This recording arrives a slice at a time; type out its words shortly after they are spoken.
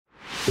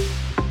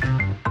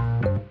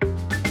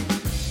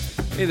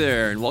Hey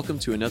there, and welcome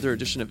to another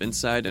edition of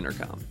Inside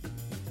Intercom.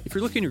 If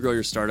you're looking to grow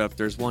your startup,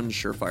 there's one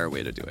surefire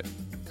way to do it.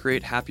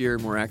 Create happier,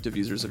 more active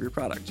users of your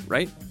product,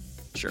 right?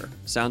 Sure,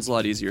 sounds a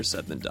lot easier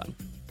said than done.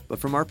 But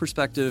from our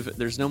perspective,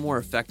 there's no more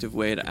effective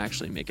way to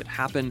actually make it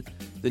happen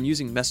than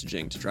using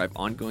messaging to drive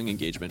ongoing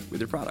engagement with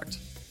your product.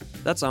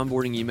 That's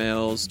onboarding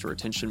emails to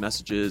retention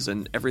messages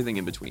and everything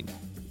in between.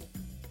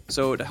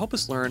 So to help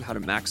us learn how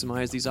to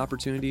maximize these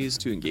opportunities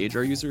to engage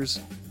our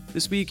users,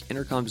 this week,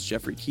 Intercom's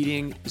Jeffrey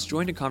Keating is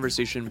joined in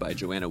conversation by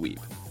Joanna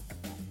Wiebe.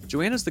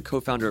 Joanna's the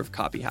co-founder of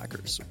Copy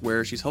Hackers,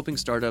 where she's helping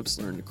startups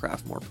learn to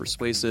craft more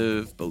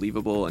persuasive,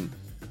 believable, and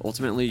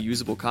ultimately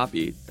usable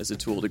copy as a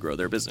tool to grow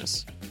their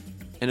business.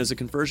 And as a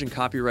conversion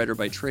copywriter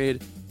by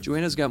trade,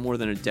 Joanna's got more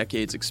than a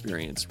decade's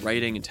experience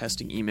writing and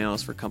testing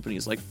emails for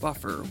companies like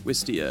Buffer,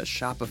 Wistia,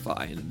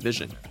 Shopify, and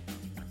Envision.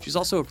 She's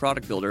also a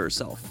product builder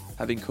herself,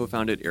 having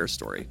co-founded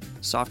AirStory,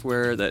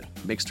 software that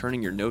makes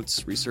turning your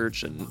notes,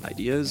 research, and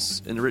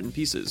ideas into written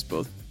pieces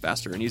both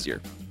faster and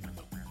easier.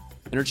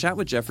 In her chat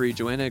with Jeffrey,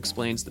 Joanna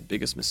explains the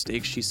biggest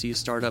mistakes she sees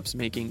startups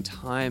making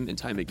time and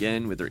time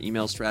again with their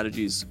email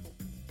strategies,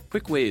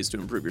 quick ways to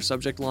improve your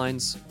subject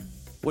lines,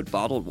 what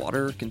bottled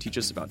water can teach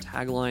us about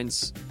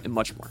taglines, and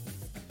much more.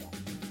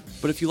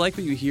 But if you like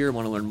what you hear and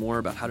want to learn more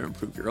about how to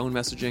improve your own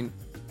messaging,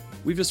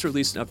 we've just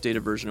released an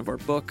updated version of our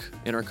book,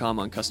 Intercom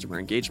on Customer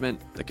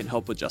Engagement, that can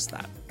help with just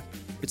that.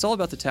 It's all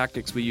about the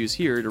tactics we use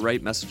here to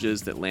write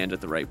messages that land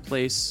at the right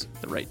place,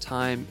 the right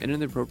time, and in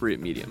the appropriate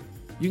medium.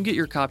 You can get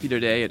your copy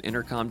today at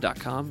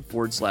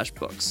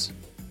intercom.com/books.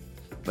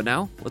 But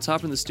now, let's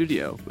hop in the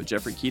studio with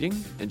Jeffrey Keating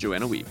and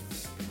Joanna Wiebe.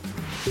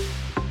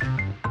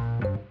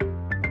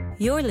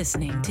 You're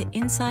listening to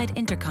Inside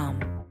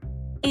Intercom.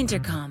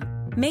 Intercom,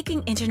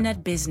 making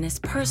internet business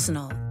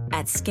personal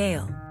at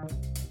scale.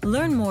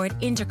 Learn more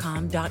at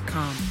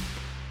intercom.com.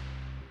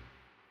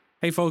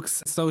 Hey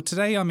folks, so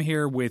today I'm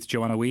here with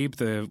Joanna Wiebe,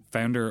 the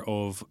founder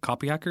of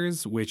Copy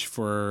Hackers, which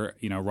for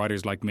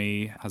writers like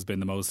me has been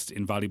the most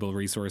invaluable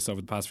resource over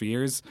the past few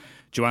years.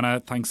 Joanna,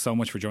 thanks so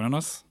much for joining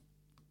us.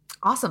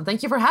 Awesome.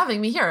 Thank you for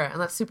having me here,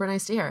 and that's super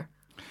nice to hear.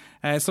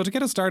 So to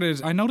get us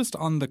started, I noticed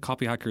on the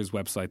Copy Hackers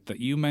website that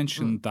you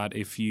mentioned that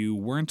if you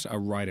weren't a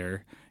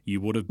writer, you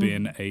would have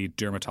been a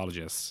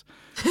dermatologist.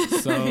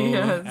 So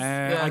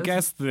yes. I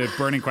guess the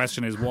burning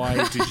question is,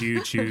 why did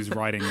you choose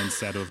writing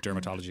instead of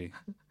dermatology?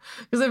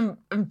 Because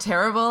I'm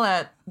terrible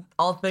at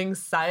all things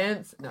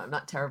science. No, I'm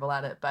not terrible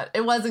at it, but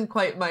it wasn't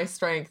quite my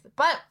strength.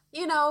 But,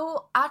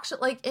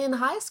 actually, like in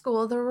high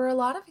school, there were a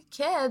lot of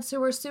kids who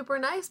were super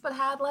nice, but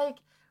had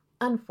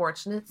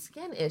unfortunate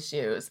skin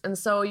issues. And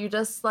so you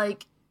just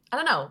I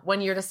don't know,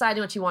 when you're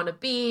deciding what you want to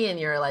be and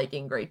you're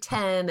in grade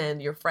 10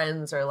 and your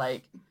friends are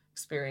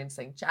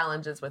experiencing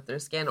challenges with their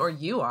skin, or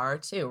you are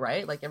too,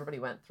 right? Everybody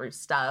went through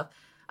stuff.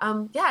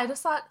 I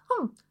just thought,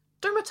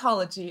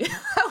 dermatology,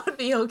 that would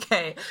be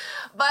okay.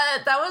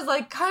 But that was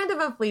kind of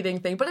a fleeting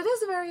thing, but it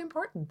is a very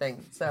important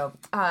thing. So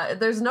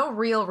there's no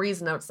real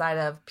reason outside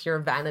of pure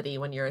vanity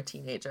when you're a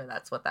teenager.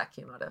 That's what that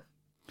came out of.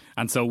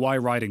 And so why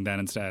writing then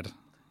instead?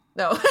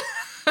 No,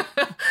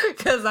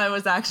 because I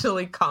was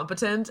actually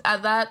competent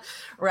at that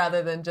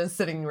rather than just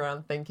sitting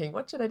around thinking,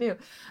 what should I do?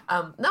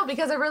 No,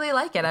 because I really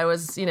like it. I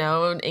was,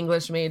 an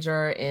English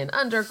major in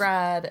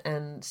undergrad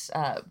and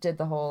did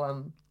the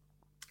whole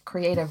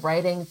creative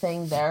writing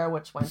thing there,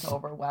 which went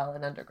over well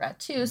in undergrad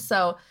too.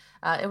 So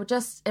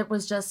it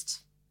was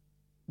just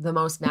the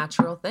most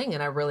natural thing,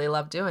 and I really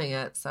love doing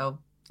it. So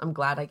I'm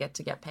glad I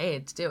get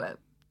paid to do it.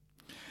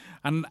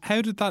 And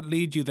how did that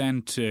lead you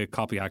then to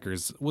Copy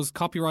Hackers? Was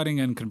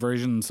copywriting and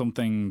conversion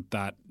something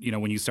that,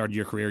 when you started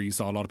your career, you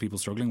saw a lot of people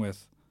struggling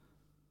with?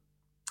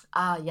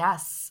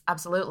 Yes,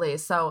 absolutely.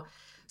 So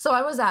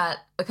I was at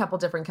a couple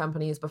different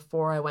companies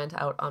before I went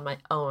out on my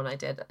own. I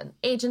did an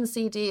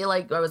agency deal.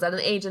 I was at an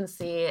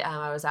agency.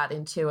 I was at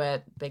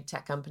Intuit, big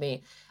tech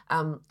company.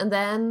 And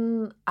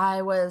then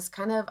I was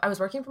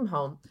working from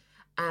home,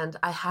 and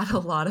I had a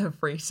lot of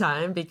free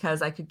time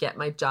because I could get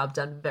my job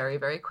done very,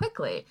 very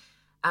quickly.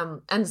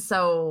 And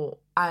so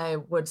I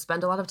would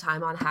spend a lot of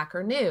time on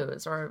Hacker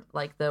News or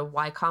the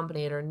Y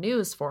Combinator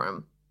news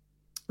forum.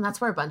 And that's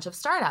where a bunch of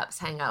startups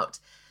hang out.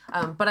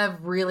 But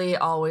I've really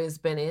always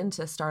been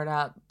into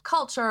startup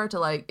culture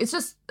it's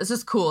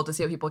just cool to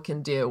see what people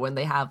can do when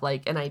they have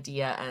an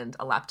idea and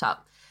a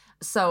laptop.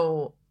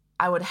 So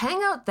I would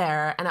hang out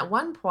there. And at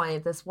one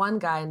point, this one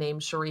guy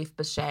named Sharif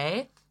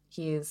Bashay,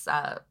 he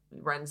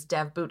runs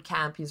Dev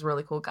Bootcamp. He's a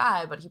really cool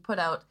guy, but he put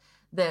out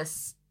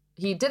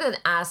he did an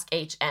Ask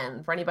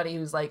HN. For anybody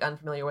who's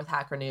unfamiliar with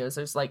Hacker News,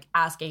 there's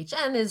Ask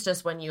HN is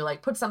just when you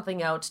put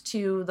something out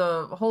to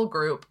the whole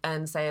group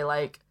and say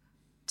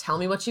tell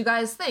me what you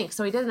guys think.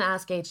 So he did an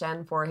Ask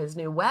HN for his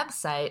new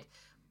website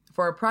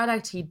for a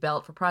product he'd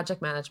built for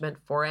project management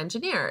for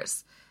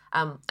engineers.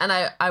 And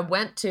I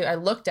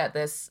looked at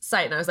this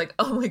site and I was like,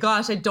 oh my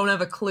gosh, I don't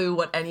have a clue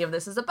what any of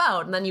this is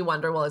about. And then you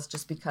wonder, well, it's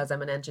just because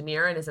I'm an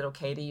engineer and is it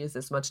okay to use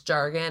this much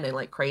jargon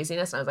and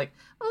craziness? And I was like,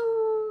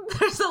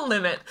 There's a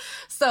limit.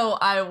 So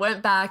I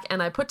went back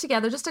and I put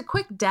together just a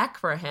quick deck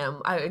for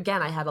him. I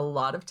had a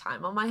lot of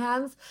time on my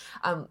hands.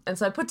 And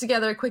so I put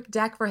together a quick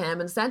deck for him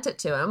and sent it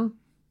to him.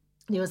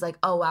 And he was like,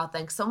 oh, wow,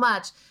 thanks so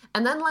much.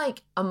 And then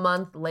like a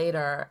month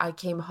later, I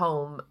came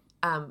home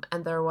and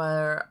there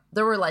were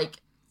like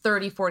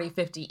 30, 40,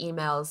 50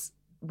 emails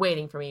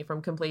waiting for me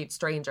from complete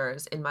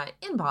strangers in my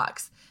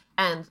inbox.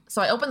 And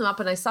so I opened them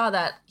up and I saw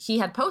that he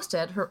had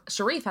posted,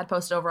 Sharif had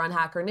posted over on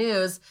Hacker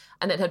News,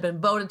 and it had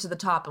been voted to the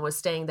top and was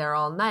staying there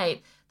all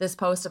night, this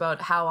post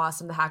about how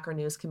awesome the Hacker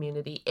News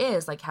community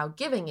is, like how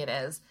giving it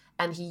is.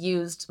 And he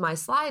used my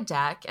slide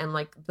deck and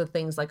like the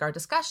things like our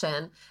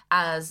discussion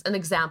as an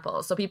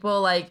example. So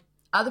people like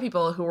other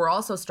people who were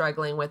also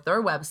struggling with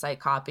their website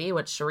copy,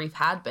 which Sharif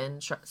had been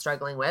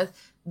struggling with,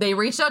 they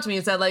reached out to me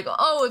and said like,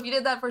 oh, if you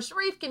did that for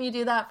Sharif, can you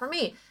do that for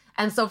me?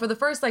 And so for the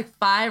first like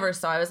 5 or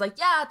so, I was like,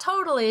 yeah,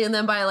 totally. And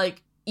then by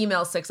like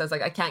email 6, I was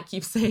like, I can't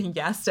keep saying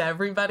yes to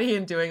everybody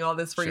and doing all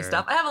this free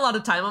stuff. I have a lot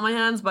of time on my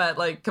hands, but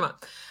like, come on.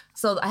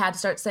 So I had to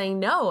start saying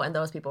no. And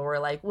those people were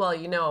like, well,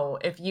 you know,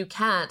 if you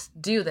can't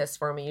do this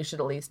for me, you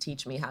should at least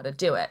teach me how to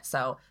do it.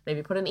 So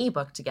maybe put an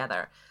ebook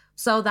together.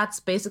 So that's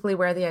basically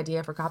where the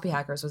idea for Copy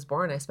Hackers was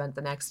born. I spent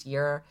the next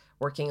year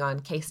working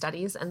on case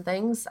studies and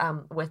things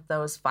with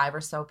those 5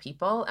 or so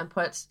people and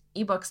put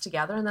ebooks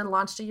together and then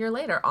launched a year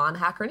later on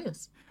Hacker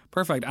News.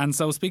 Perfect. And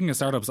so speaking of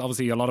startups,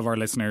 obviously a lot of our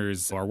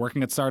listeners are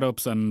working at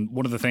startups, and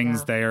one of the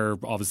things they're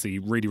obviously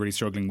really, really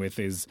struggling with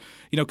is,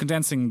 you know,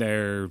 condensing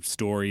their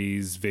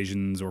stories,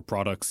 visions or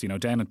products, you know,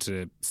 down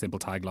into simple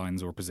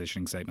taglines or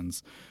positioning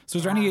statements. So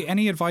is there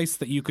any advice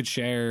that you could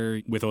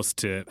share with us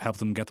to help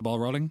them get the ball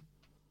rolling?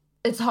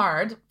 It's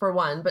hard, for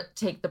one, but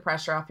take the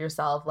pressure off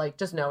yourself. Like,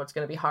 just know it's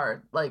going to be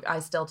hard. Like, I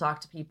still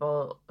talk to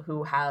people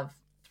who have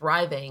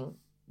thriving,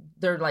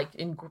 they're like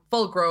in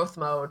full growth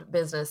mode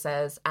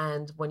businesses.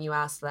 And when you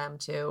ask them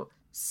to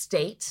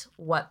state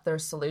what their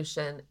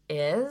solution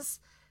is,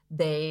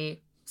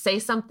 they say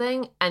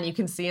something and you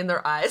can see in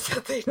their eyes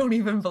that they don't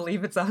even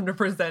believe it's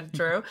 100%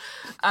 true.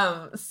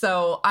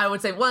 So I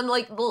would say, one,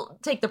 like,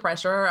 take the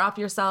pressure off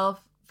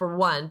yourself for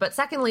one. But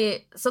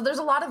secondly, so there's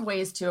a lot of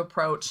ways to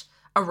approach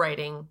a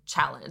writing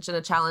challenge, and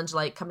a challenge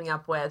like coming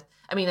up with,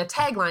 I mean, a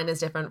tagline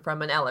is different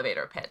from an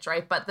elevator pitch,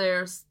 right? But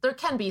there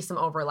can be some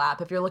overlap.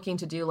 If you're looking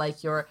to do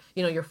like your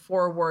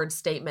 4-word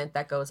statement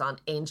that goes on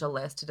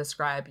AngelList to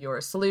describe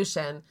your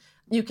solution,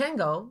 you can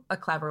go a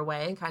clever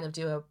way and kind of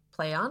do a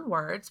play on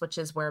words, which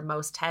is where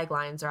most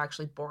taglines are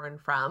actually born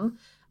from.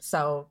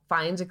 So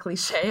find a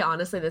cliche.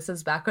 Honestly, this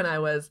is back when I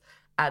was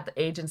at the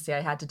agency.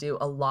 I had to do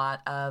a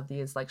lot of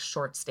these like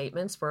short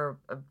statements for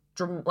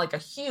like a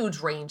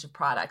huge range of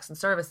products and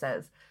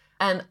services.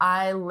 And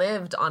I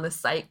lived on a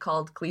site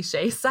called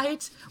Cliche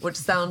Site, which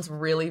sounds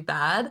really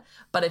bad.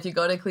 But if you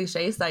go to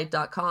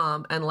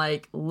clichesite.com and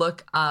like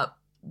look up,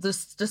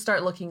 just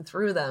start looking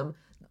through them,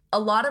 a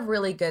lot of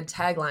really good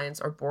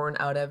taglines are born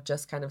out of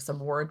just kind of some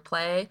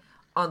wordplay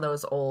on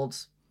those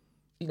old,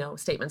 you know,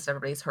 statements that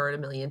everybody's heard a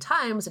million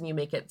times, and you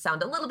make it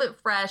sound a little bit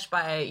fresh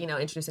by, you know,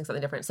 introducing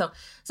something different. So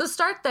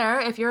start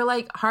there. If you're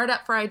like hard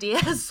up for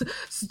ideas,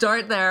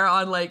 start there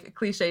on like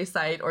Cliche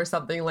Site or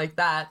something like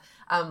that.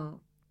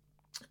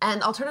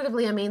 And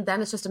alternatively, I mean,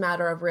 then it's just a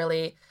matter of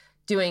really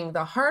doing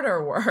the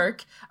harder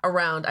work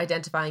around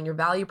identifying your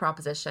value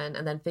proposition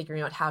and then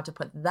figuring out how to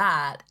put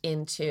that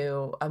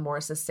into a more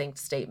succinct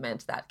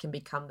statement that can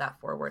become that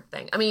forward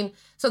thing. I mean,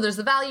 so there's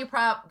the value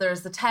prop,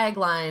 there's the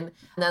tagline,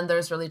 and then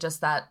there's really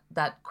just that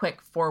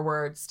quick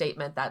forward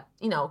statement that,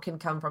 you know, can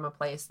come from a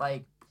place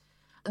like,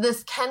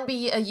 this can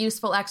be a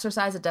useful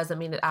exercise. It doesn't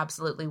mean it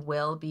absolutely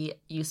will be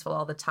useful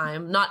all the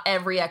time. Not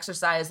every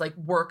exercise like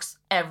works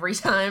every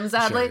time,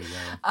 sadly. Sure,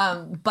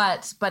 yeah.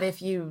 But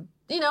if you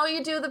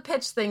do the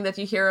pitch thing that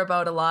you hear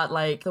about a lot,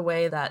 like the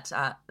way that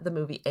the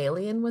movie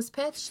Alien was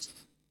pitched.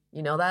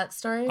 You know that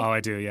story? Oh, I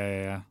do.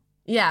 Yeah.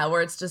 Yeah,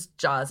 where it's just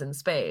Jaws in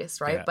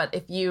space, right? Yeah. But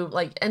if you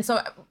like, and so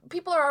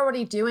people are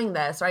already doing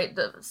this, right?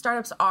 The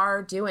startups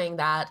are doing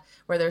that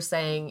where they're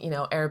saying, you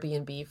know,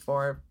 Airbnb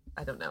for,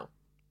 I don't know,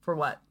 for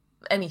what?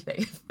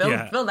 Anything.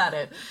 Fill that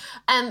in.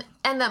 And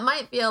that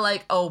might feel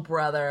like, oh,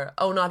 brother,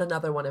 oh, not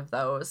another one of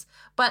those.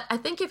 But I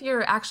think if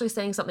you're actually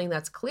saying something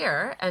that's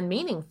clear and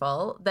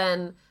meaningful,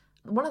 then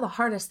one of the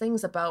hardest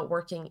things about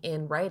working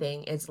in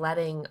writing is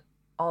letting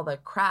all the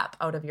crap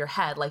out of your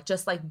head. Like,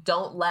 just like,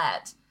 don't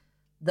let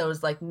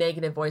those like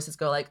negative voices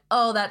go like,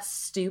 oh, that's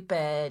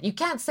stupid. You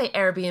can't say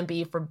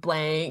Airbnb for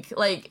blank.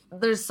 Like,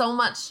 there's so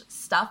much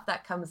stuff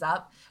that comes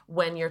up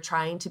when you're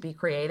trying to be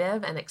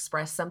creative and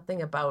express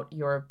something about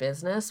your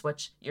business,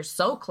 which you're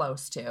so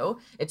close to.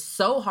 It's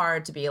so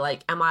hard to be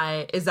like, I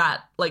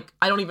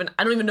don't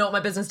even know what my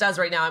business does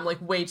right now. I'm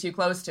like way too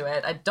close to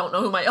it. I don't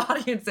know who my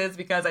audience is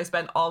because I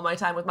spend all my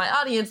time with my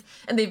audience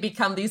and they've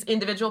become these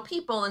individual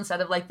people instead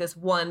of like this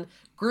one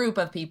group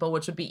of people,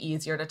 which would be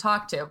easier to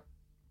talk to.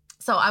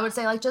 So I would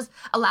say, like, just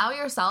allow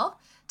yourself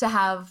to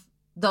have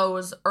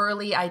those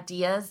early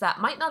ideas that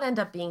might not end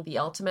up being the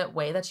ultimate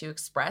way that you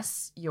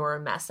express your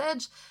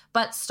message,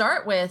 but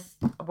start with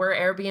we're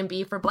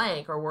Airbnb for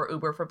blank or we're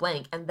Uber for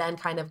blank, and then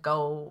kind of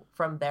go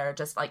from there.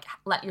 Just like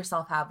let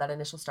yourself have that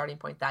initial starting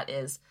point that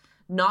is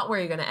not where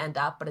you're going to end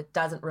up, but it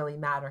doesn't really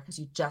matter because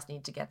you just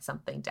need to get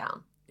something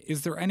down.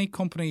 Is there any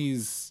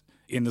companies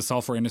in the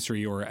software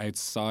industry or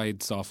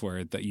outside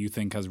software that you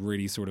think has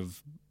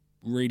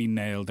really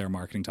nailed their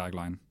marketing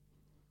tagline?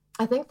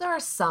 I think there are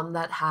some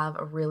that have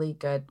a really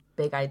good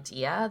big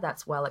idea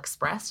that's well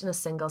expressed in a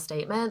single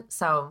statement.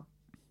 So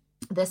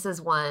this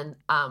is one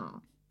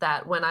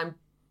that when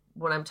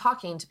I'm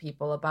talking to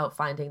people about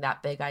finding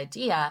that big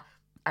idea,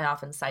 I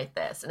often cite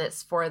this, and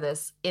it's for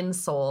this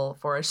insole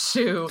for a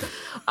shoe,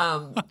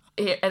 and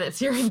it's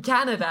here in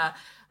Canada.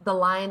 The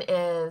line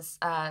is,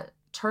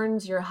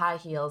 turns your high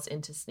heels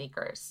into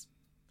sneakers.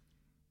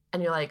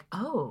 And you're like,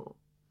 oh,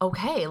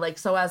 okay. Like,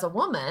 so as a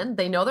woman,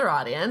 they know their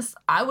audience.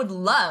 I would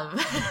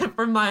love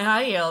for my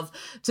high heels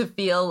to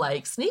feel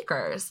like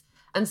sneakers.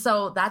 And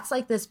so that's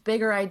like this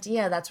bigger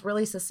idea that's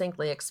really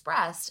succinctly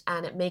expressed,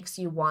 and it makes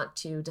you want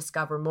to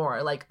discover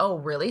more. Like, oh,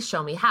 really?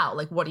 Show me how.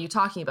 Like, what are you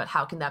talking about?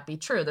 How can that be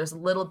true? There's a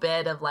little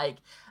bit of like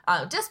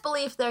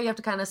disbelief there. You have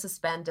to kind of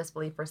suspend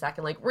disbelief for a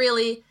second. Like,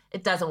 really?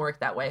 It doesn't work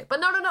that way. But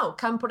no.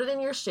 Come put it in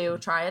your shoe.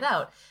 Try it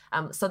out.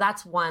 So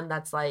that's one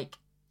that's like,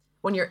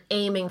 when you're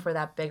aiming for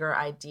that bigger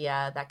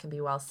idea that can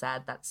be well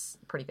said, that's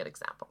a pretty good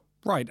example.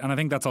 Right. And I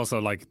think that's also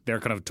like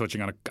they're kind of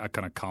touching on a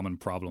kind of common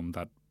problem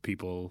that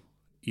people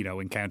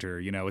encounter.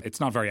 It's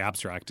not very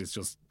abstract. It's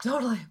just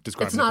totally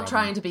describing. It's not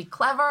trying to be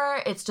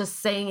clever. It's just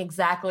saying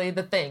exactly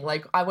the thing.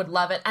 Like, I would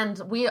love it. And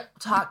we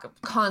talk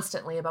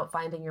constantly about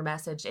finding your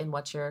message in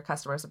what your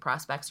customers and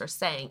prospects are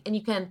saying. And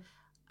you can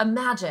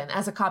imagine,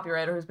 as a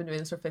copywriter who's been doing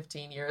this for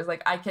 15 years,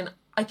 like I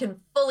can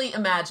fully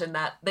imagine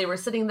that they were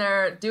sitting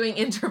there doing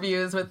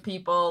interviews with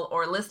people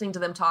or listening to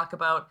them talk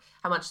about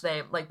how much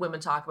they, like women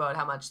talk about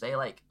how much they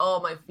like, oh,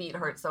 my feet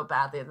hurt so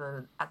badly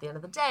at the end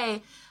of the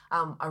day.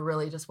 I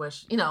really just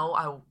wish,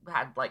 I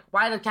had like,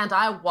 why can't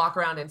I walk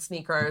around in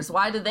sneakers?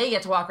 Why did they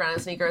get to walk around in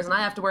sneakers and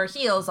I have to wear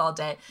heels all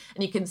day?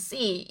 And you can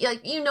see,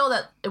 like,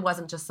 that it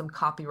wasn't just some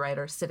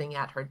copywriter sitting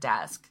at her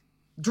desk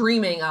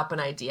dreaming up an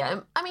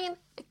idea. I mean,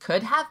 it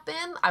could have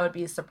been. I would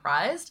be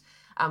surprised.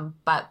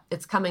 But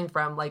it's coming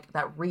from like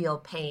that real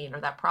pain or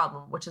that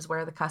problem, which is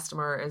where the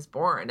customer is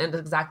born. And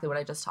exactly what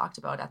I just talked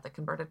about at the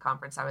Converted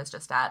conference I was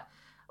just at,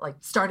 like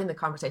starting the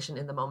conversation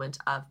in the moment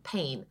of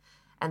pain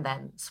and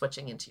then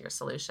switching into your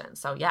solution.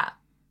 So yeah.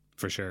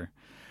 For sure.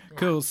 Yeah.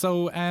 Cool.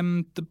 So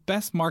the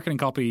best marketing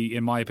copy,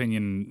 in my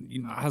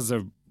opinion, has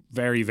a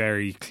very,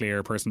 very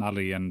clear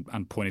personality and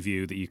point of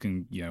view that you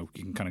can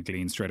kind of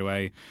glean straight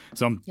away.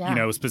 So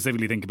I'm,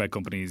 specifically thinking about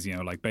companies,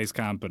 like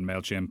Basecamp and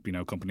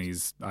MailChimp,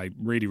 companies I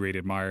really, really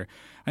admire.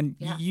 And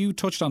you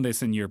touched on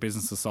this in your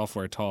Business of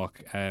Software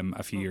talk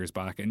a few years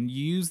back, and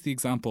you used the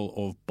example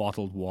of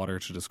bottled water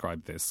to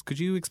describe this. Could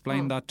you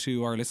explain that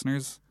to our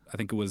listeners? I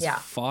think it was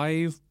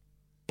 5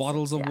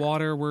 bottles of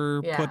water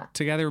were put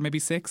together, maybe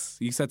 6.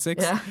 You said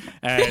 6?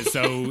 Yeah.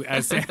 So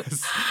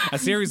a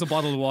series of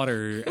bottled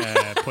water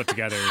put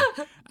together.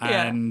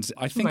 And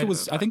I think it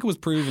was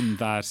proven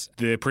that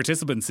the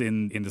participants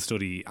in the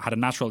study had a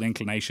natural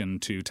inclination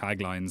to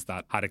taglines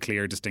that had a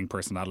clear, distinct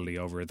personality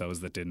over those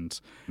that didn't.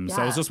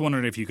 So I was just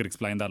wondering if you could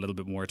explain that a little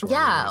bit more to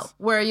our listeners.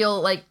 Where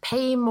you'll like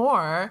pay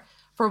more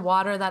for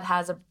water that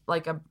has a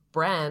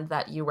brand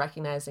that you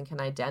recognize and can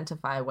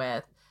identify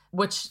with,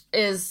 which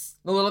is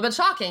a little bit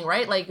shocking,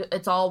 right? Like,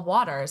 it's all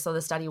water. So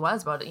the study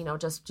was about,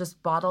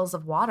 just bottles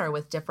of water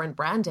with different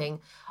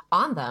branding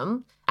on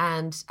them,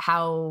 and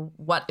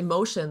what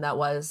emotion that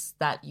was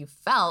that you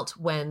felt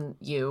when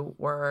you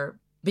were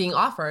being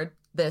offered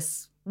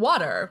this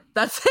water.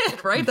 That's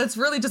it, right? That's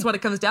really just what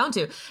it comes down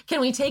to. Can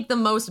we take the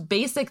most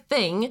basic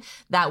thing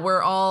that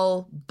we're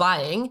all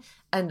buying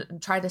and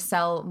try to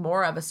sell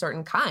more of a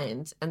certain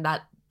kind? And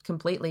that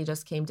completely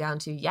just came down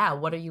to,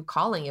 what are you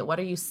calling it? What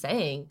are you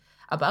saying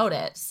about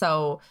it?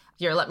 So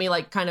here, let me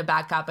kind of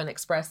back up and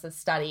express this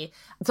study.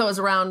 So it was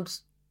around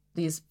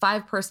these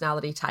 5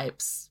 personality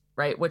types,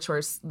 right,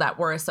 that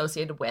were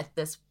associated with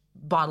this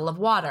bottle of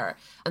water.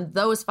 And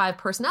those 5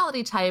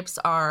 personality types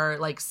are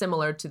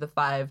similar to the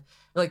 5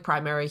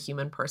 primary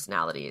human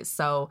personalities.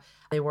 So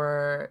they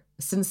were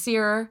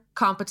sincere,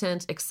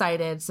 competent,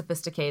 excited,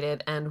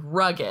 sophisticated, and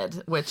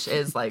rugged, which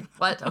is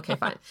what? Okay,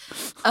 fine.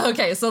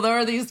 Okay, so there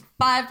are these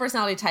 5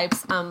 personality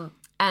types,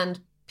 and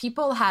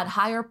people had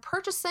higher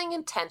purchasing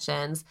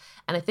intentions,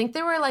 and I think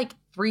they were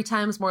 3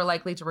 times more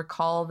likely to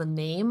recall the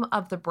name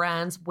of the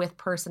brands with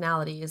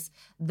personalities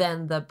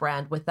than the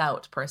brand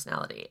without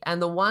personality.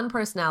 And the one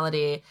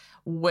personality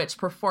which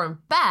performed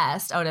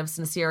best out of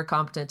sincere,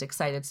 competent,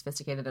 excited,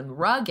 sophisticated, and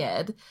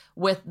rugged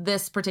with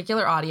this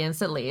particular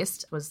audience, at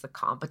least, was the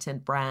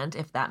competent brand,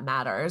 if that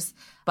matters.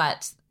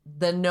 But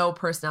the no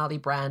personality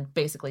brand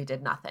basically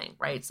did nothing,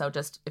 right? So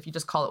if you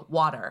just call it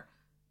water,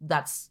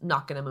 that's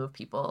not going to move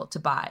people to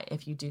buy.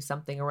 If you do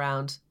something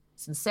around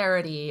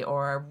sincerity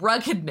or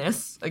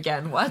ruggedness,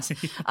 again,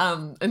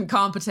 and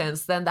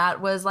competence, then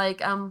that was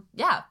like,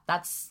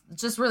 that's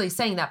just really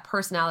saying that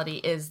personality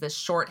is the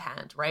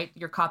shorthand, right?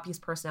 Your copy's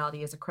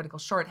personality is a critical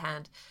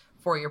shorthand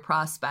for your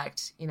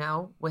prospect,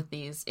 with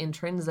these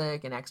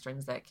intrinsic and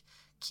extrinsic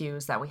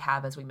cues that we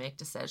have as we make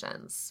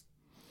decisions.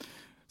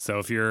 So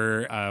if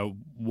you're a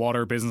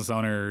water business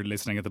owner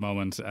listening at the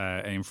moment,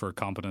 aim for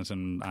competent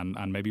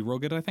and maybe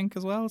rugged, I think,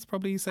 as well. It's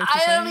probably safe to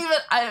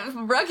say.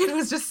 Rugged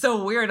was just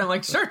so weird. I'm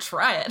like, sure,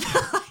 try it.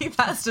 Like,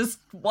 that's just,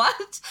 what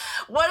is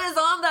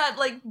on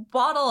that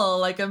bottle?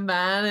 Like a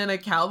man in a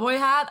cowboy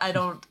hat? I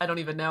don't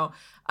even know.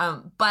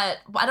 But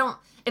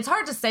it's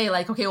hard to say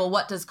okay, well,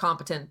 what does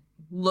competent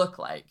look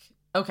like?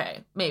 Okay,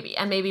 maybe.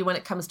 And maybe when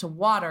it comes to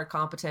water,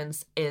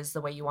 competence is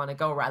the way you want to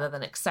go rather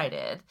than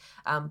excited.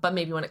 But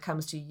maybe when it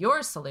comes to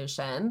your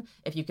solution,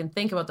 if you can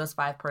think about those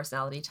 5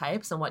 personality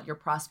types and what your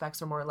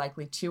prospects are more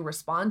likely to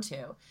respond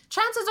to,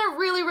 chances are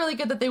really, really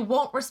good that they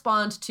won't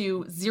respond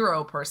to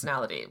 0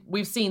 personality.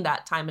 We've seen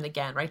that time and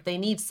again, right? They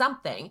need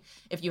something.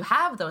 If you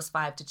have those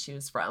 5 to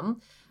choose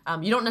from,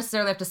 you don't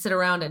necessarily have to sit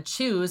around and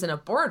choose in a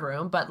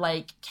boardroom, but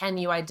can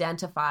you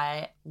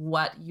identify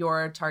what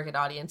your target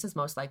audience is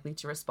most likely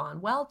to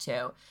respond well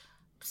to?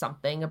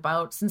 Something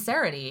about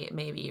sincerity,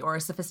 maybe, or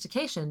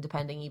sophistication,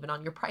 depending even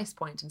on your price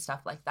point and stuff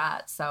like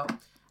that. So,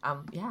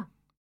 yeah.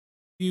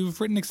 You've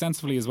written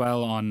extensively as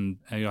well on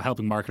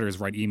helping marketers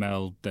write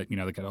email that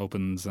that get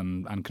opens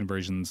and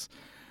conversions.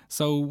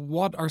 So,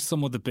 what are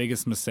some of the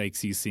biggest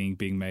mistakes you're seeing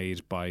being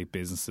made by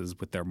businesses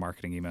with their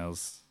marketing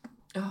emails?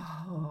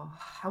 Oh,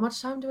 how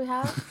much time do we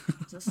have?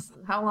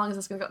 How long is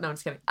this going to go? No, I'm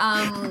just kidding.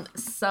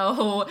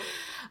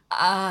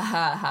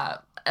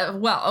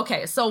 Well,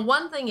 okay. So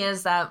one thing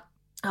is that,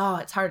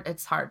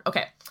 it's hard.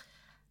 Okay.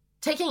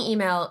 Taking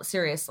email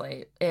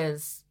seriously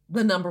is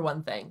the number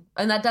one thing.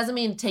 And that doesn't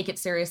mean take it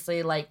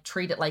seriously,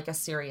 treat it like a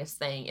serious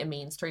thing. It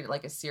means treat it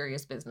like a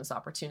serious business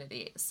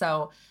opportunity.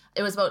 So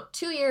it was about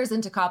 2 years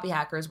into Copy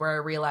Hackers where I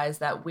realized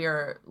that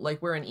we're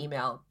an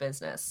email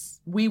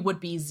business. We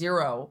would be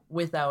 0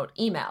 without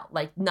email.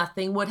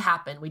 Nothing would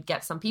happen. We'd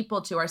get some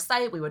people to our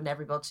site. We would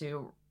never be able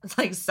to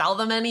sell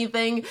them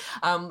anything,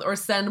 or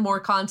send more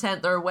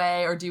content their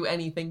way or do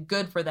anything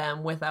good for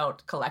them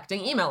without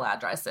collecting email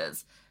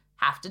addresses.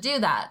 Have to do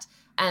that.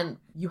 And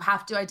you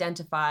have to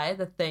identify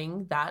the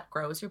thing that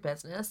grows your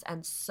business.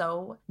 And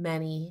so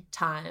many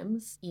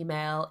times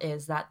email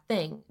is that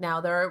thing.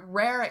 Now, there are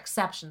rare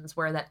exceptions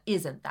where that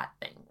isn't that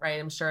thing, right?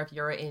 I'm sure if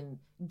you're in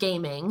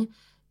gaming,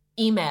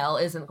 email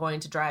isn't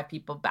going to drive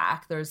people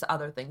back. There's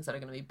other things that are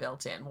going to be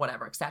built in,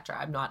 whatever, etc.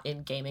 I'm not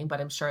in gaming,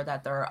 but I'm sure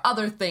that there are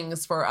other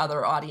things for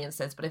other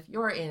audiences. But if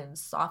you're in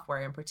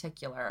software in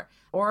particular,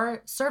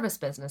 or service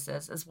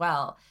businesses as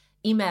well,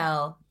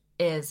 email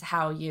is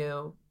how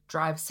you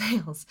drive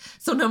sales.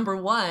 So number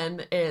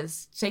one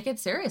is take it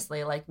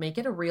seriously, make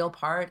it a real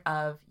part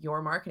of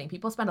your marketing.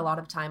 People spend a lot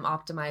of time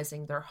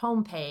optimizing their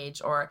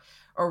homepage or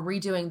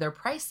redoing their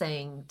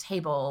pricing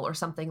table or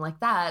something like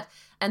that.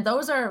 And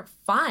those are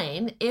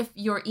fine if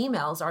your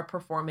emails are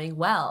performing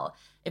well.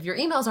 If your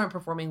emails aren't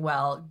performing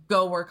well,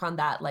 go work on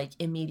that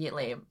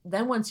immediately.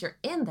 Then once you're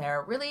in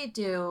there, really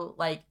do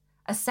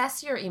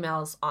assess your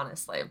emails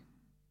honestly,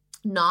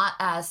 not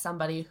as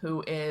somebody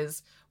who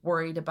is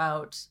worried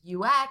about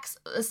UX.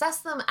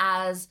 Assess them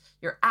as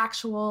your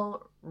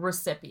actual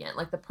recipient,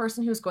 the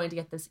person who's going to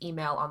get this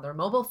email on their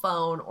mobile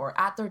phone or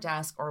at their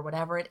desk or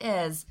whatever it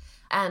is,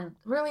 and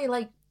really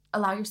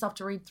allow yourself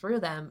to read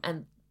through them.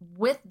 And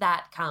with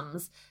that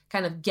comes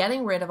kind of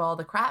getting rid of all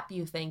the crap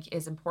you think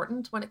is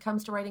important when it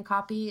comes to writing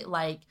copy.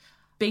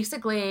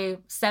 Basically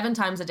 7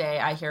 times a day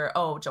I hear,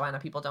 oh, Joanna,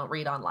 people don't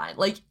read online.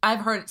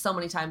 I've heard it so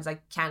many times I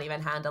can't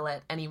even handle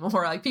it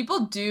anymore.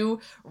 People do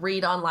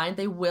read online.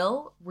 They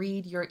will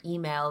read your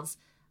emails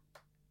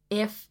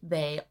if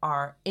they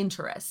are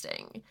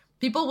interesting.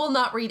 People will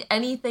not read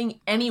anything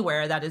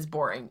anywhere that is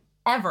boring,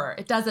 ever.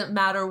 It doesn't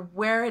matter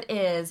where it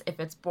is. If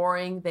it's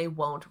boring, they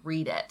won't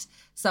read it.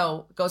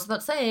 So it goes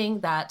without saying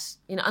that,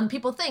 and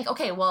people think,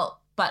 okay, well,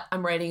 but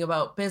I'm writing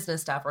about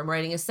business stuff or I'm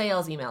writing a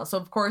sales email. So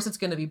of course it's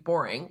going to be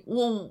boring.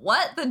 Well,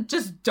 what? Then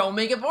just don't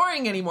make it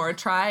boring anymore.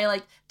 Try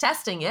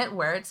testing it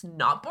where it's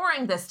not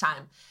boring this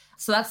time.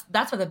 So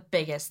that's one of the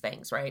biggest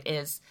things, right?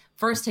 Is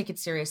first take it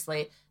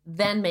seriously,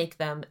 then make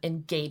them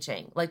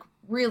engaging,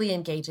 really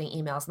engaging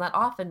emails. And that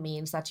often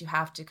means that you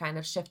have to kind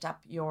of shift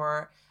up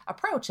your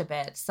approach a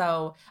bit.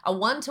 So a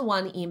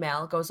one-to-one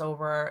email goes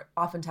over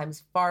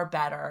oftentimes far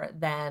better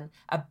than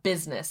a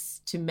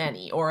business to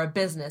many or a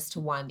business to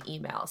one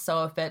email.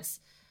 So if it's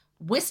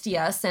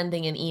Wistia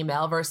sending an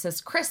email versus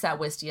Chris at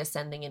Wistia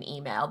sending an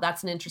email,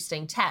 that's an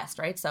interesting test,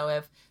 right? So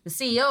if the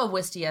CEO of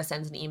Wistia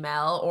sends an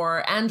email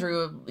or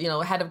Andrew,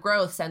 head of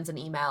growth sends an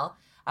email,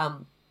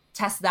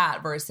 test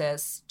that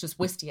versus just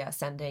Wistia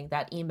sending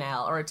that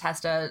email, or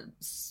test a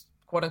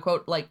quote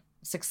unquote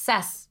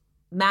success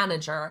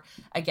manager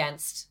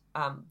against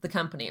the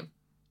company.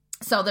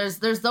 So there's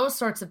those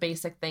sorts of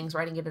basic things.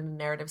 Writing it in a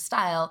narrative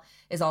style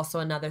is also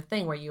another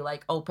thing where you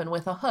like open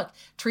with a hook,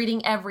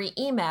 treating every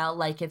email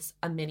like it's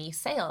a mini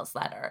sales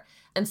letter.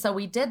 And so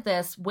we did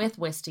this with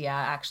Wistia,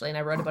 actually, and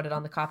I wrote about it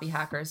on the Copy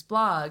Hackers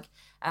blog.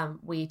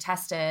 We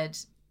tested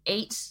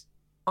 8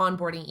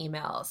 onboarding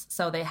emails.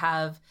 So they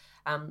have,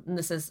 and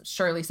this is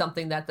surely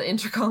something that the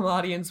Intercom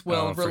audience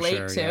will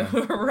relate to,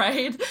 yeah.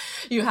 Right?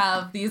 You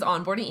have these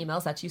onboarding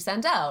emails that you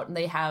send out, and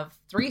they have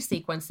 3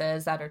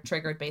 sequences that are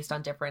triggered based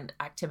on different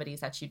activities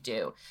that you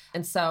do.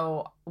 And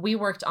so we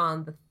worked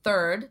on the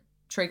 3rd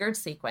triggered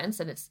sequence,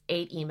 and it's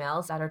 8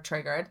 emails that are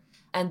triggered,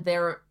 and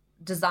they're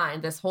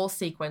designed. This whole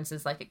sequence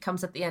is like, it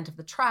comes at the end of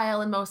the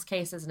trial in most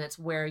cases, and it's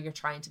where you're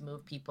trying to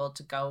move people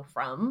to go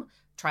from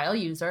trial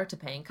user to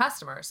paying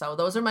customer. So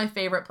those are my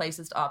favorite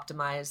places to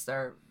optimize.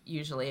 They're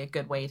usually a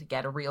good way to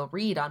get a real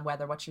read on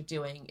whether what you're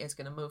doing is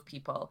going to move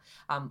people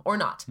or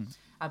not.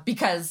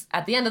 Because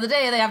at the end of the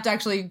day, they have to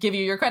actually give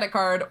you your credit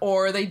card,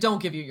 or they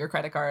don't give you their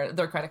credit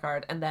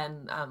card. And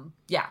then,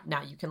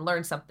 now you can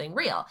learn something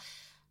real.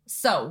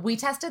 So we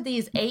tested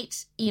these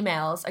 8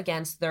 emails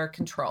against their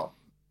control.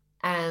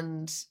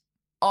 And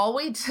all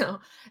we do,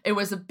 it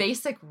was a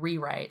basic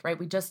rewrite, right?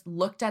 We just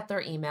looked at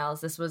their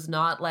emails. This was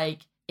not like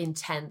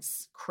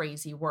intense,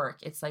 crazy work.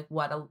 It's like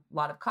what a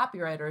lot of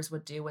copywriters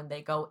would do when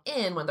they go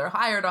in, when they're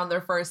hired on their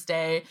first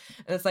day.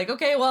 And it's like,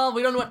 okay, well,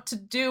 we don't know what to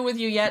do with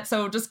you yet,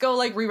 so just go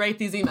like rewrite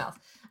these emails.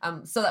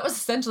 So that was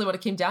essentially what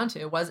it came down to.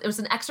 It was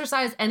an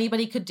exercise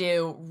anybody could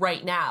do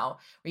right now,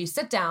 where you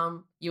sit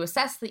down, you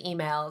assess the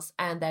emails,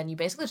 and then you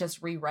basically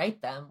just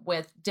rewrite them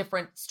with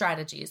different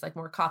strategies, like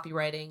more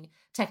copywriting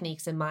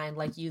techniques in mind,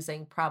 like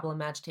using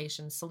problem,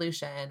 agitation,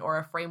 solution, or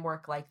a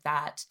framework like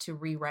that to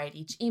rewrite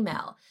each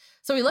email.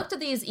 So we looked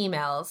at these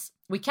emails.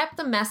 We kept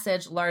the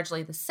message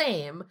largely the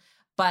same,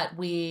 but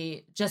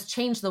we just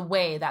changed the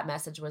way that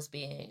message was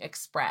being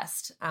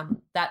expressed.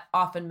 That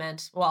often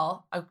meant,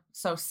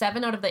 so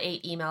 7 out of the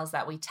 8 emails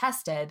that we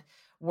tested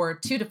were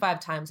 2 to 5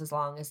 times as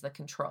long as the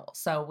control.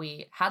 So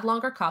we had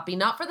longer copy,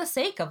 not for the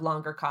sake of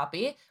longer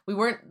copy.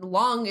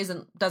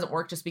 Doesn't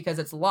work just because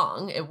it's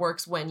long. It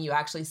works when you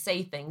actually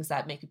say things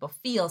that make people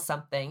feel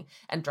something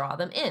and draw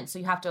them in. So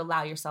you have to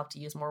allow yourself to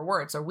use more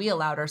words, or we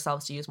allowed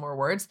ourselves to use more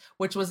words,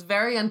 which was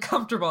very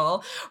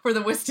uncomfortable for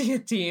the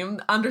Wistia team,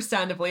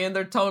 understandably, and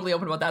they're totally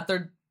open about that.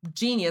 They're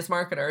genius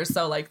marketers.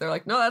 So they're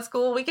like, no, that's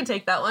cool. We can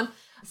take that one.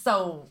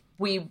 So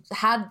we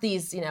had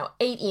these, 8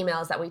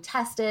 emails that we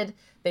tested.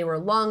 They were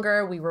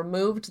longer. We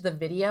removed the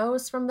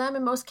videos from them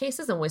in most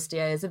cases, and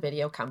Wistia is a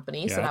video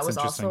company, so that was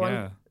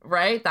also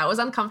right. That was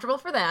uncomfortable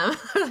for them.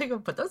 Like,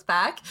 we'll put those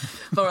back,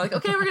 but we're like,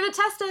 okay, we're gonna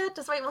test it.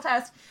 Just wait, we'll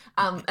test.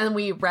 And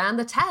we ran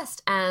the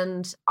test,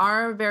 and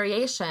our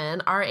variation,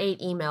 our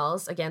 8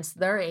 emails against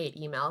their 8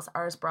 emails,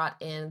 ours brought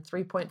in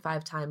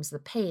 3.5 times the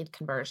paid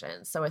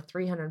conversion, so a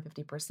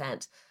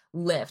 350%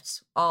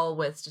 lift, all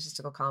with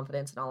statistical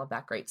confidence and all of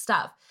that great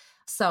stuff.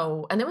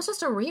 So, and it was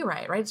just a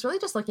rewrite, right? It's really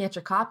just looking at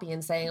your copy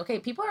and saying, okay,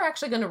 people are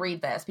actually going to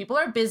read this. People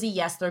are busy.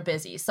 Yes, they're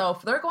busy. So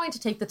if they're going to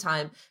take the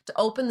time to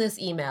open this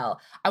email,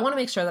 I want to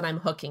make sure that I'm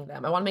hooking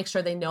them. I want to make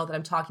sure they know that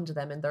I'm talking to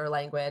them in their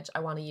language. I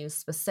want to use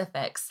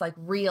specifics, like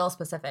real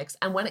specifics.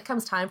 And when it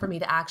comes time for me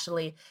to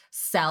actually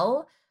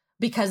sell,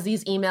 because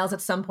these emails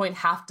at some point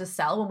have to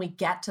sell when we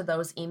get to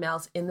those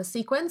emails in the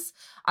sequence,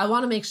 I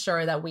want to make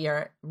sure that we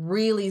are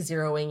really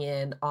zeroing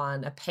in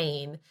on a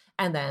pain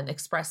and then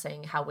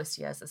expressing how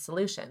Wistia is a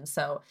solution.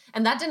 So,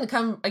 and that didn't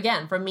come,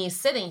 again, from me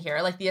sitting here.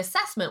 Like, the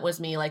assessment was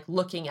me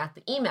looking at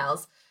the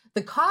emails.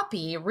 The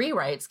copy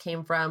rewrites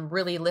came from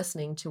really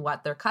listening to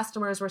what their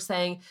customers were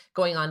saying,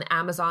 going on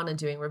Amazon and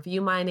doing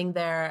review mining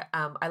there.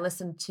 I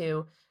listened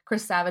to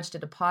Chris Savage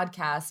did a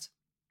podcast,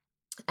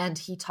 and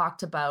he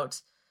talked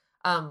about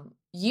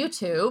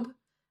YouTube.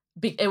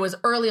 It was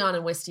early on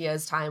in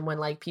Wistia's time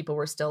when people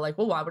were still like,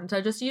 well, why wouldn't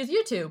I just use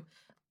YouTube?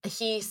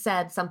 He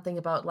said something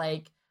about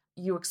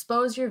you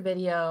expose your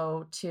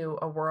video to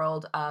a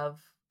world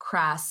of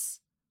crass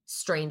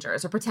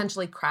strangers, or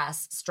potentially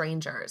crass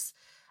strangers.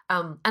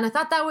 And I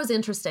thought that was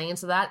interesting. And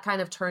so that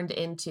kind of turned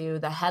into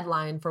the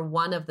headline for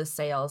one of the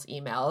sales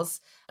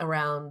emails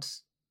around,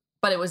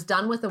 but it was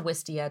done with a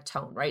Wistia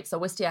tone, right? So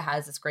Wistia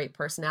has this great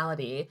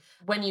personality.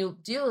 When you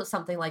do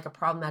something like a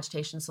problem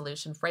agitation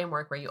solution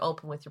framework, where you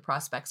open with your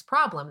prospect's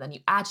problem, then you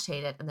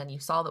agitate it, and then you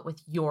solve it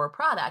with your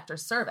product or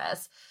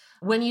service.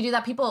 When you do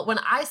that, when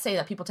I say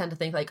that, people tend to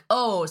think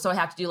oh, so I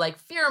have to do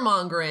fear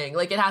mongering.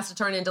 It has to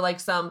turn into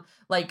some,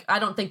 I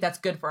don't think that's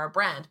good for our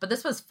brand. But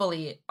this was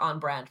fully on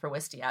brand for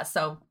Wistia.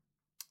 So,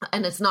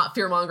 and it's not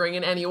fear mongering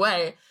in any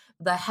way.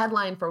 The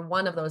headline for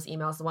one of those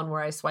emails, the one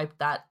where I swiped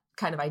that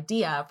kind of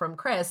idea from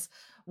Chris,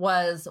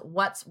 was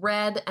what's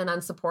read and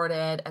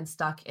unsupported and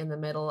stuck in the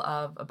middle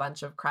of a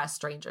bunch of crass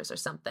strangers or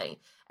something.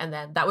 And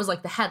then that was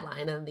the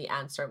headline, and the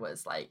answer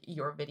was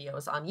your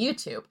videos on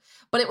YouTube.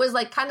 But it was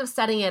kind of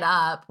setting it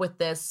up with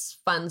this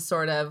fun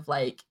sort of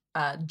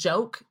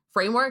joke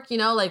framework, you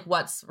know, like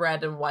what's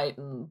red and white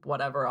and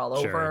whatever all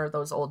over Sure.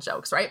 those old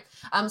jokes, right?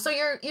 So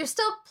you're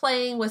still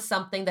playing with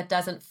something that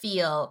doesn't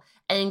feel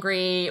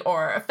angry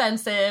or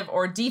offensive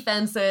or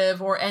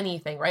defensive or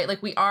anything, right?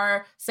 Like we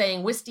are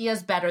saying Wistia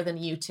is better than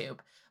YouTube,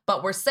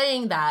 but we're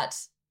saying that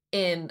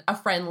in a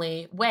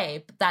friendly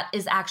way. That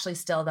is actually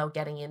still, though,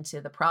 getting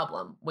into the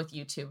problem with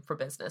YouTube for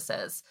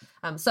businesses.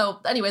 So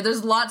anyway,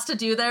 there's lots to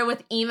do there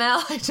with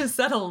email. I just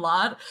said a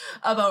lot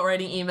about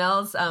writing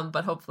emails,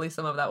 but hopefully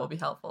some of that will be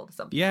helpful to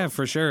some people. Yeah,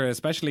 for sure,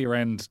 especially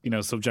around,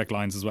 subject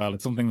lines as well.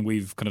 It's something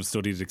we've kind of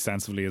studied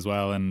extensively as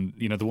well. And,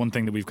 the one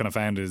thing that we've kind of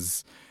found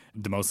is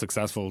the most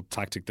successful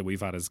tactic that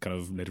we've had is kind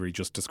of literally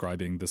just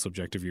describing the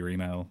subject of your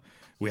email.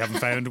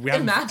 Imagine.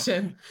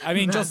 Imagine. I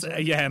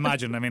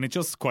mean, it's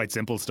just quite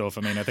simple stuff.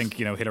 I mean, I think,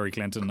 Hillary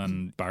Clinton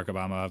and Barack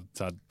Obama have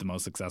had the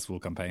most successful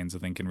campaigns, I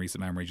think, in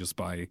recent memory, just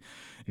by,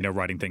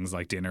 writing things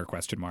like dinner ?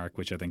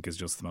 Which I think is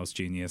just the most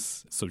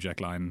genius subject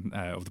line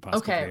of the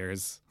past couple of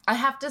years. I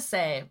have to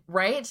say,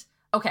 right?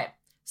 Okay.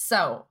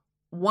 So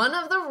one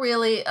of the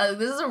really,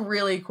 this is a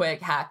really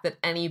quick hack that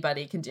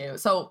anybody can do.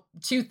 So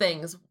 2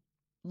 things.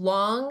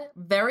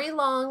 Very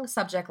long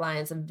subject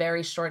lines and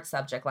very short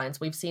subject lines.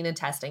 We've seen in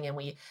testing, and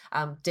we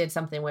did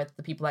something with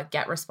the people at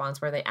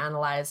GetResponse where they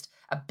analyzed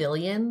 1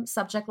 billion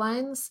subject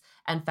lines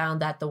and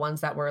found that the ones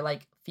that were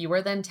like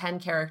fewer than 10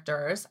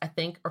 characters, I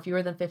think, or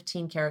fewer than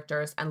 15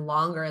 characters and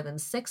longer than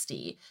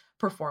 60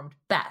 performed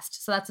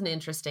best. So that's an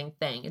interesting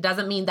thing. It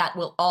doesn't mean that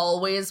will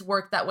always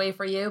work that way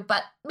for you,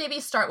 but maybe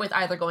start with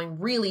either going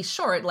really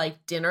short,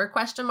 like dinner ?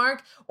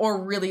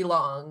 Or really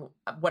long,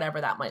 whatever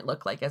that might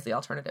look like as the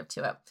alternative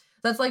to it.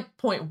 That's like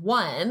point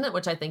 1,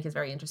 which I think is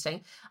very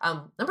interesting.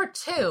 Number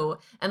 2,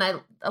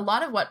 and a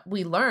lot of what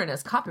we learn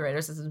as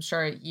copywriters, as I'm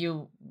sure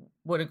you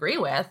would agree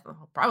with,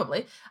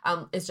 probably,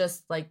 is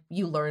just like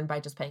you learn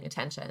by just paying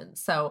attention.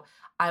 So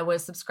I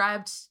was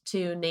subscribed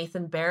to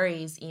Nathan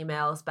Barry's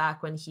emails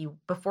back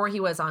before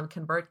he was on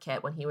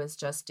ConvertKit, when he was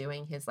just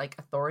doing his like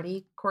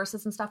authority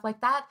courses and stuff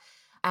like that.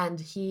 And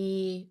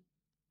he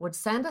would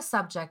send a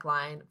subject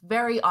line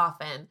very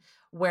often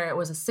where it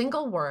was a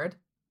single word,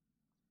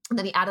 and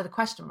then he added a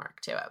question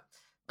mark to it.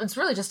 It's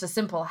really just a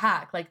simple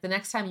hack. Like the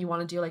next time you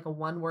want to do like a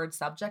 1-word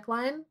subject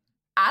line,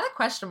 add a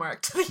question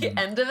mark to the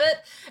end of it.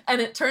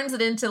 And it turns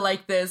it into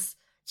like this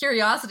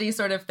curiosity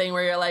sort of thing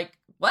where you're like,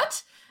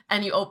 what?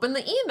 And you open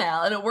the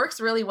email, and it works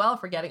really well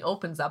for getting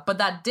opens up. But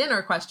that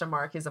dinner ?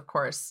 Is, of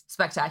course,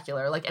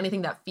 spectacular. Like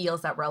anything that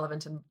feels that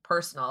relevant and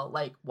personal.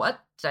 Like, what?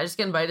 Did I just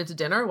get invited to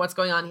dinner? What's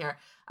going on here?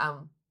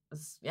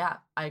 Yeah,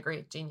 I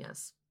agree.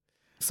 Genius.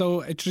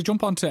 So to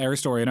jump onto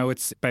Airstory, I know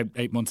it's about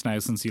 8 months now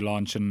since you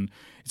launched, and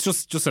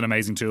it's just an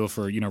amazing tool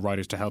for,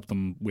 writers to help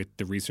them with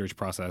the research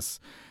process.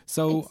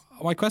 So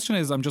my question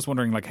is, I'm just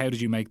wondering, like, how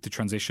did you make the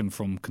transition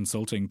from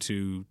consulting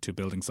to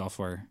building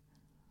software?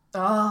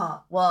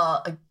 Oh,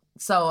 well,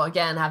 so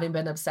again, having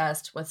been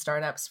obsessed with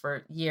startups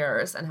for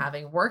years and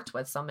having worked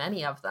with so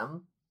many of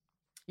them,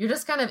 you're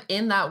just kind of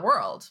in that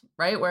world,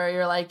 right? Where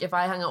you're like, if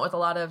I hung out with a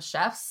lot of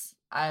chefs,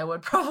 I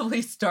would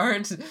probably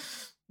start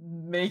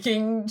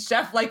making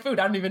chef-like food.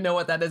 I don't even know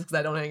what that is because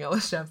I don't hang out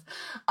with chefs.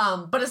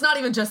 But it's not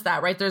even just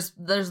that, right? There's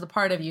the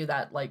part of you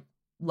that like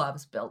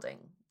loves building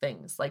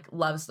things, like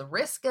loves the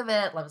risk of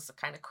it, loves the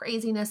kind of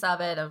craziness of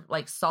it, of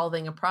like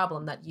solving a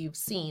problem that you've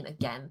seen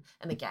again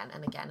and again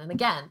and again and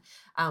again.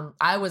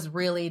 I was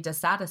really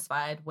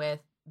dissatisfied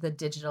with the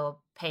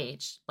digital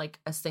page, like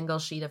a single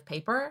sheet of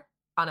paper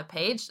on a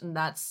page, and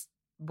that's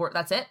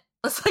it.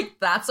 It's like,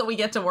 that's what we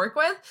get to work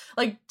with.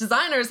 Like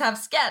designers have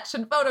Sketch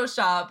and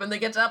Photoshop, and they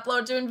get to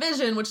upload to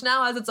InVision, which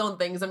now has its own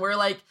things. And we're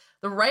like,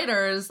 the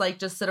writers like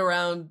just sit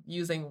around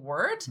using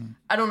Word.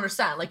 I don't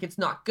understand. Like, it's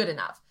not good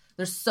enough.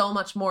 There's so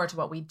much more to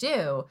what we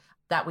do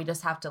that we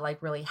just have to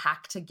like really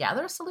hack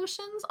together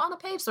solutions on a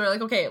page. So we're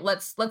like, okay,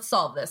 let's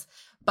solve this.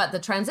 But the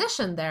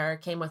transition there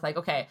came with like,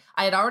 okay,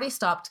 I had already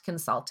stopped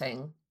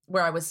consulting,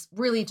 where I was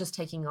really just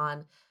taking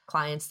on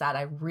clients that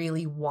I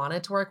really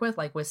wanted to work with,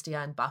 like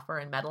Wistia and Buffer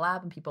and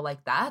MetaLab and people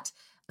like that.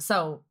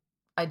 So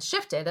I'd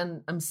shifted,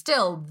 and I'm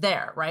still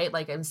there, right?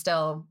 Like I'm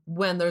still,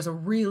 when there's a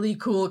really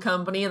cool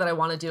company that I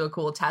want to do a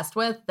cool test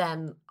with,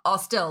 then I'll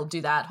still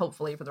do that,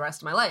 hopefully for the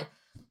rest of my life.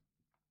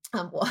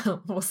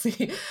 We'll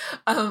see.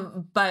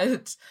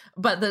 But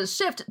the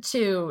shift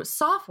to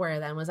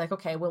software then was like,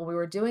 okay, well, we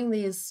were doing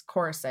these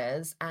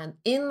courses, and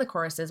in the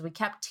courses, we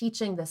kept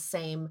teaching the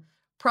same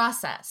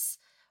process.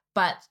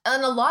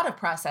 And a lot of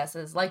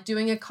processes, like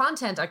doing a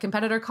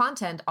competitor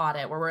content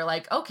audit, where we're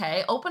like,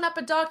 okay, open up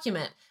a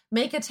document,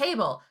 make a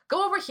table,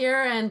 go over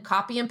here and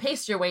copy and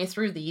paste your way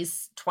through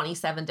these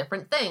 27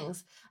 different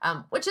things,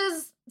 which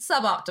is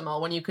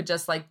suboptimal when you could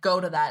just like go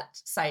to that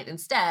site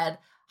instead,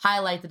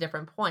 highlight the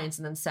different points,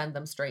 and then send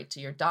them straight to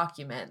your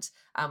document,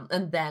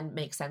 and then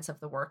make sense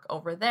of the work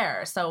over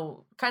there.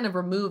 So kind of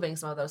removing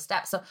some of those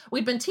steps. So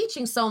we've been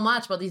teaching so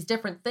much about these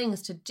different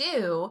things to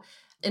do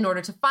in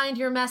order to find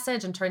your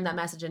message and turn that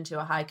message into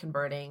a high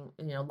converting,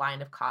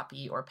 line of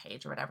copy or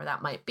page or whatever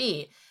that might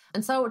be.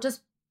 And so it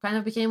just kind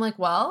of became like,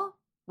 well,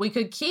 we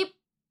could keep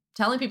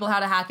telling people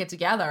how to hack it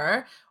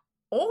together,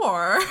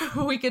 or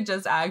we could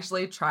just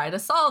actually try to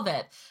solve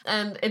it.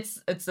 And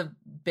it's a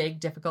big,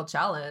 difficult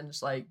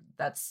challenge. Like,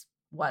 that's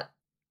what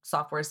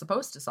software is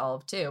supposed to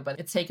solve too, but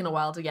it's taken a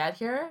while to get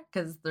here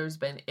because there's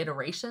been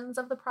iterations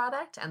of the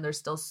product and there's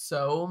still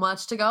so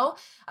much to go.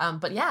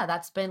 But yeah,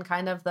 that's been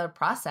kind of the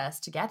process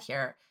to get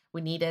here.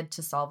 We needed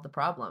to solve the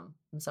problem,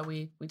 and so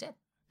we did.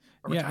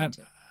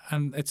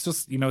 And it's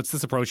just, it's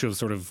this approach of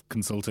sort of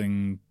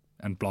consulting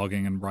and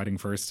blogging and writing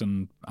first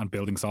and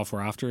building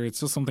software after.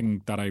 It's just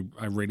something that I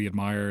really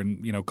admire,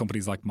 and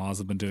companies like Moz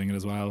have been doing it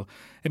as well.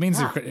 It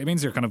means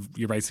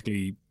you're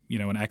basically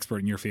an expert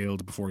in your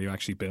field before you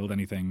actually build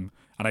anything.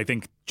 And I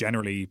think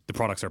generally the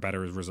products are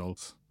better as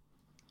results.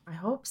 I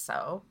hope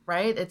so,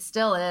 right? It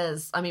still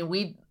is. I mean,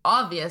 we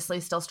obviously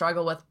still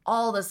struggle with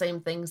all the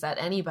same things that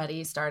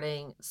anybody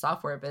starting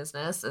software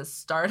business, a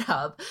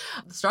startup,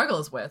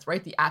 struggles with,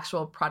 right? The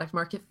actual product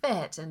market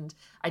fit and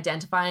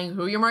identifying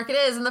who your market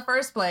is in the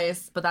first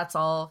place. But that's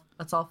all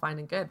fine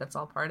and good. That's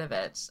all part of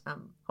it.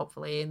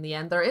 Hopefully in the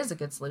end, there is a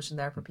good solution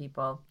there for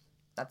people.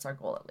 That's our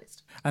goal, at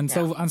least.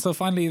 So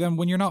finally, then,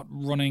 when you're not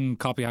running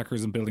Copy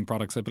Hackers and building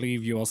products, I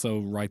believe you also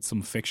write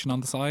some fiction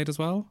on the side as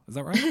well. Is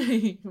that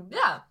right?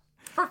 Yeah,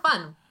 for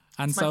fun.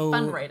 And it's so, my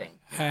fun writing.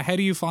 How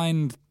do you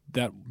find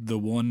that the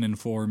one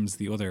informs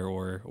the other,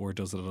 or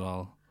does it at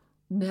all?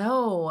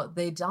 No,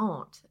 they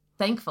don't.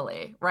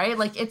 Thankfully, right?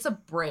 Like, it's a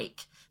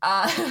break.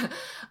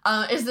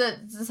 Is it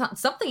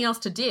something else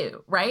to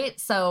do, right?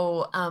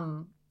 So,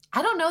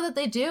 I don't know that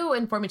they do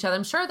inform each other.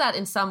 I'm sure that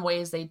in some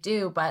ways they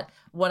do, but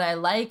what I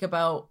like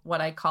about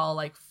what I call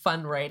like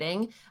fun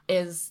writing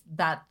is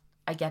that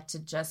I get to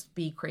just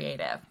be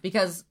creative,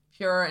 because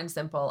pure and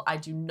simple, I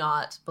do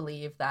not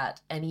believe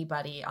that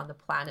anybody on the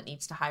planet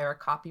needs to hire a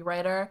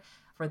copywriter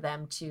for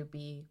them to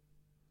be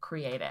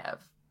creative.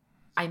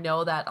 I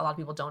know that a lot of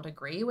people don't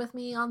agree with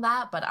me on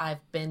that, but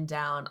I've been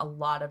down a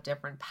lot of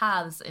different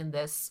paths in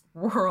this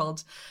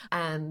world.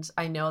 And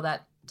I know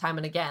that time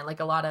and again, like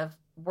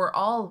we're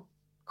all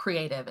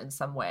creative in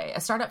some way.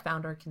 A startup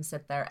founder can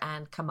sit there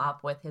and come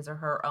up with his or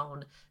her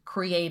own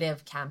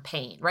creative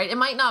campaign, right? It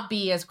might not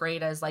be as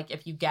great as like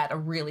if you get a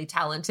really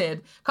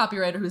talented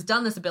copywriter who's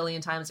done this a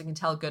billion times and can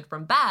tell good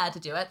from bad to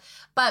do it.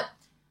 But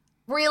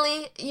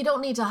really, you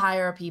don't need to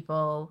hire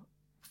people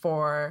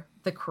for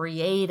the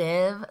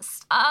creative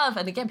stuff.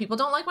 And again, people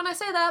don't like when I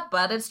say that,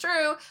 but it's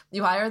true.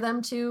 You hire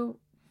them to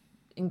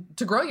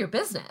grow your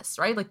business,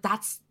 right? Like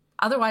that's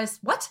otherwise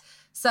what?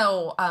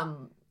 So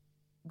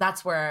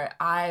that's where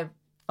I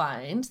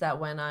find that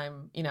when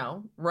I'm,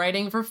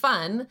 writing for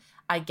fun,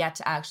 I get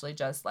to actually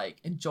just like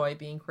enjoy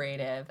being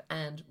creative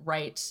and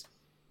write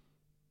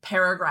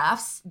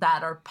paragraphs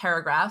that are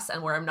paragraphs,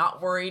 and where I'm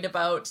not worried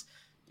about,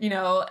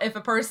 if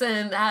a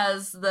person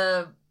has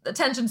the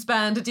attention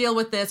span to deal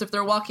with this, if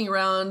they're walking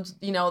around,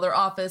 their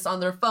office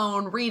on their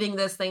phone reading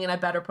this thing, and I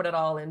better put it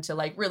all into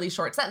like really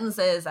short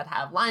sentences that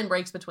have line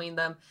breaks between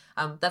them.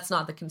 That's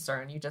not the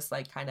concern. You just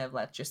like kind of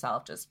let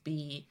yourself just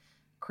be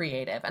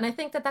creative. And I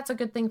think that that's a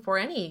good thing for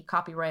any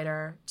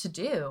copywriter to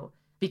do,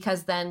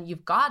 because then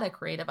you've got a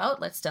creative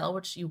outlet still,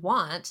 which you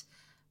want,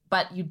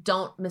 but you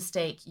don't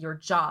mistake your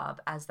job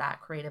as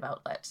that creative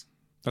outlet.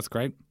 That's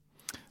great.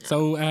 Yeah.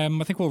 So I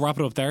think we'll wrap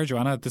it up there,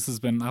 Joanna. This has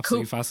been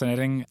absolutely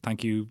fascinating.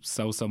 Thank you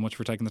so much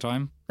for taking the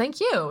time.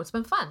 Thank you. It's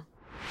been fun.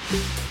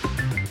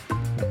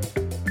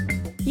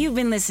 You've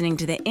been listening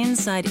to the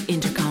Inside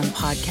Intercom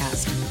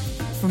podcast.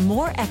 For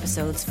more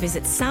episodes,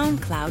 visit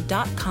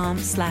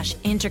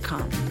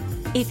soundcloud.com/intercom.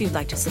 If you'd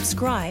like to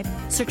subscribe,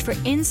 search for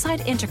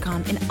Inside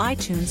Intercom in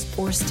iTunes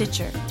or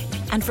Stitcher.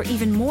 And for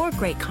even more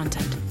great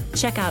content,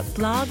 check out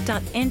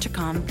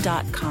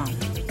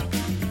blog.intercom.com.